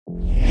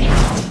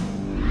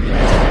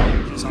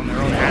Just on their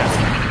own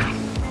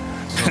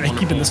half. They're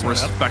keeping this one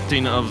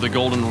respecting of the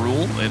golden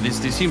rule. These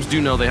teams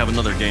do know they have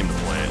another game to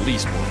play, at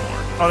least one more.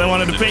 Oh, they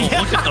wanted to pay.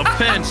 Look at the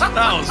bench.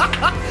 That was,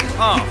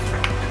 oh,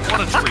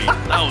 what a treat.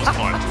 That was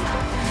fun.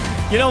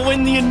 You know,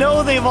 when you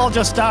know they've all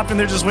just stopped and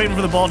they're just waiting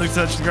for the ball to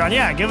touch the ground,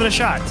 yeah, give it a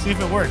shot. See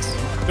if it works.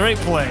 Great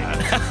play.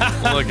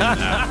 Look at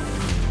that.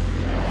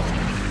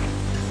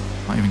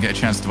 Might even get a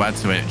chance to add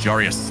to it.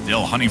 Jorius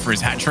still hunting for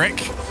his hat trick.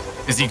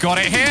 Has he got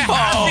it here?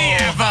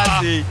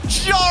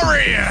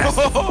 Jorius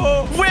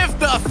with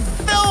the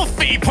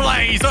filthy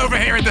plays over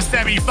here in the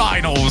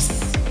semi-finals.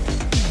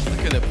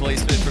 Look at the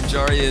placement from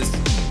Jorius.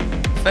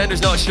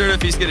 Defender's not sure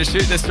if he's going to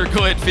shoot this or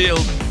go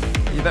infield.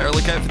 You better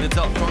look out for the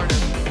top corner.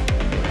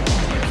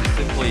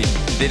 Simply,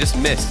 they just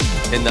missed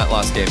in that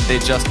last game. They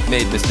just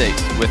made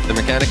mistakes with the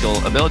mechanical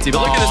ability.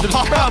 But look at this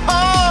scrum.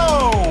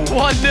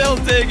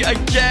 1-0 dig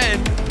again.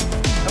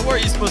 And what are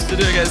you supposed to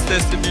do against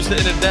this if you're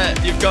sitting in net?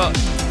 You've got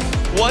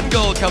one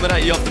goal coming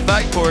at you off the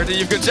backboard, and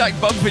you've got Jack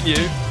bumping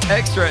you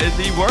extra in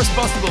the worst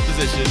possible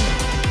position.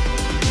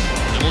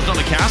 Look on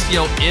the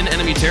Castio in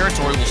enemy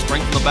territory. Will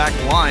strengthen the back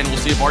line. We'll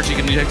see if Archie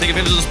can take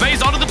advantage of the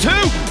space. Onto the 2,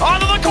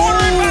 onto the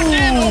corner, and back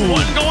in. A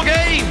 1-goal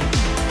game.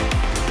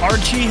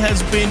 Archie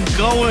has been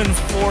going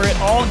for it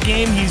all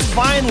game. He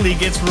finally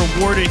gets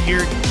rewarded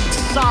here.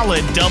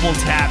 Solid double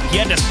tap. He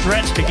had to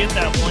stretch to get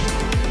that one.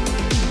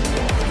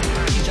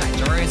 Jack,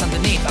 Jorius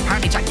underneath.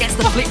 Apparently Jack gets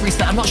the flip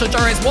reset. I'm not sure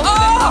Jorius wants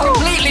it.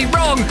 Completely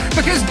wrong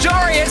because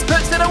Jorius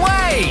puts it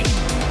away.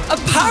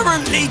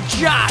 Apparently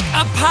Jack,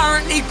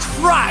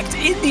 cracked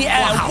in the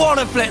air. Wow. What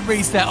a flip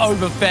reset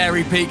over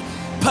Fairy Peak.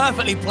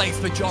 Perfectly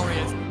placed for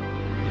Jorius.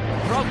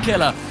 Rock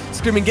Killer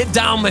screaming, get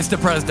down, Mr.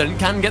 President.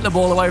 Can get the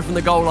ball away from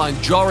the goal line.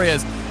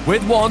 Jorius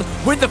with one,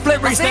 with the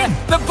flip reset.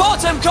 The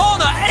bottom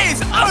corner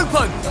is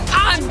open.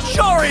 And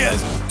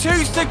Jorius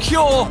to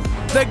secure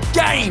the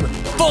game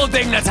for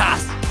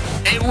Dignitas.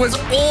 It was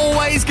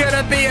always going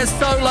to be a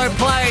solo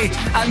play.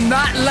 And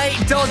that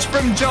late dodge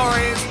from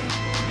Jorius.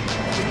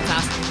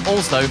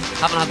 Also,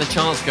 haven't had the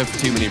chance to go for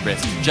too many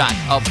risks. Jack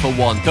up for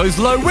one, goes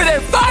low with it,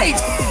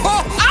 face!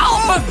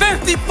 Alpha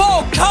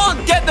 54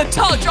 can't get the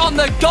touch on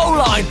the goal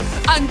line,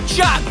 and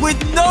Jack, with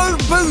no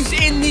boost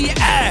in the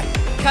air,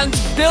 can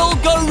still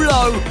go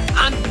low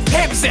and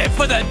pips it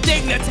for the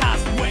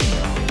Dignitas win.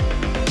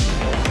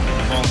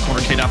 Ball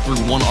corner, K-Dap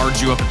through one,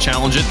 Arju up to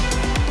challenge it.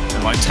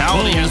 And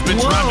Vitality has been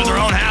trapped in their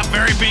own half.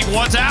 Very big.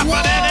 What's happening?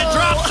 It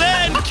drops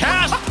in.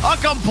 Cash, a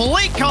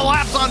complete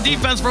collapse on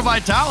defense for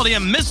Vitality,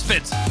 and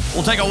Misfits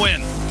will take a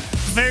win.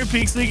 Fairy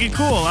Peak's thinking,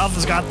 cool,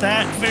 Alpha's got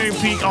that. Fairy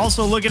Peak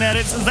also looking at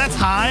it, says that's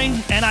high,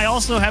 and I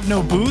also have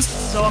no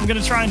boost, so I'm going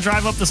to try and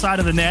drive up the side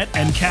of the net,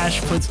 and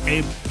Cash puts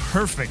a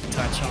perfect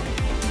touch on it.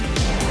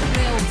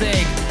 They'll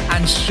dig,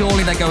 and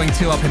surely they're going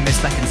 2 up in this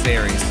second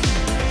series.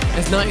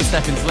 There's 90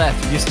 seconds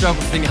left. You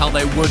struggle to think how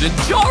they wouldn't.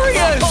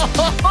 Jorius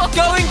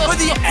going for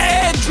the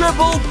air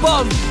dribble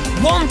bump.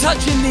 One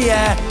touch in the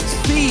air,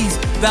 sees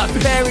that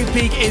Fairy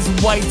Peak is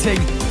waiting.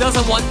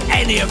 Doesn't want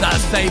any of that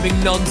saving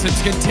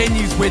nonsense.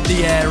 Continues with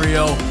the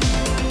aerial.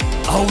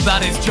 Oh,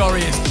 that is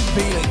Jorius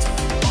feeling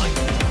fine.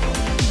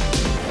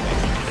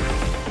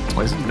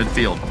 Plays in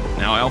midfield.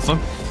 Now Alpha,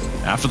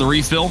 after the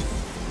refill.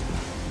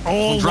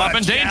 Oh,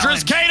 dropping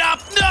dangerous.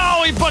 K-Dap.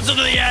 No, he puts it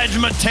to the edge.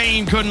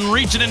 Matane couldn't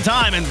reach it in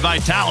time, and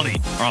Vitality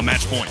are on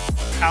match point.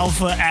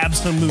 Alpha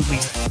absolutely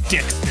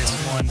sticks this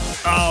one.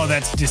 Oh,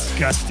 that's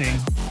disgusting.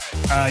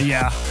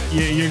 Yeah,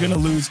 you're going to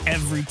lose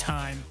every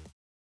time.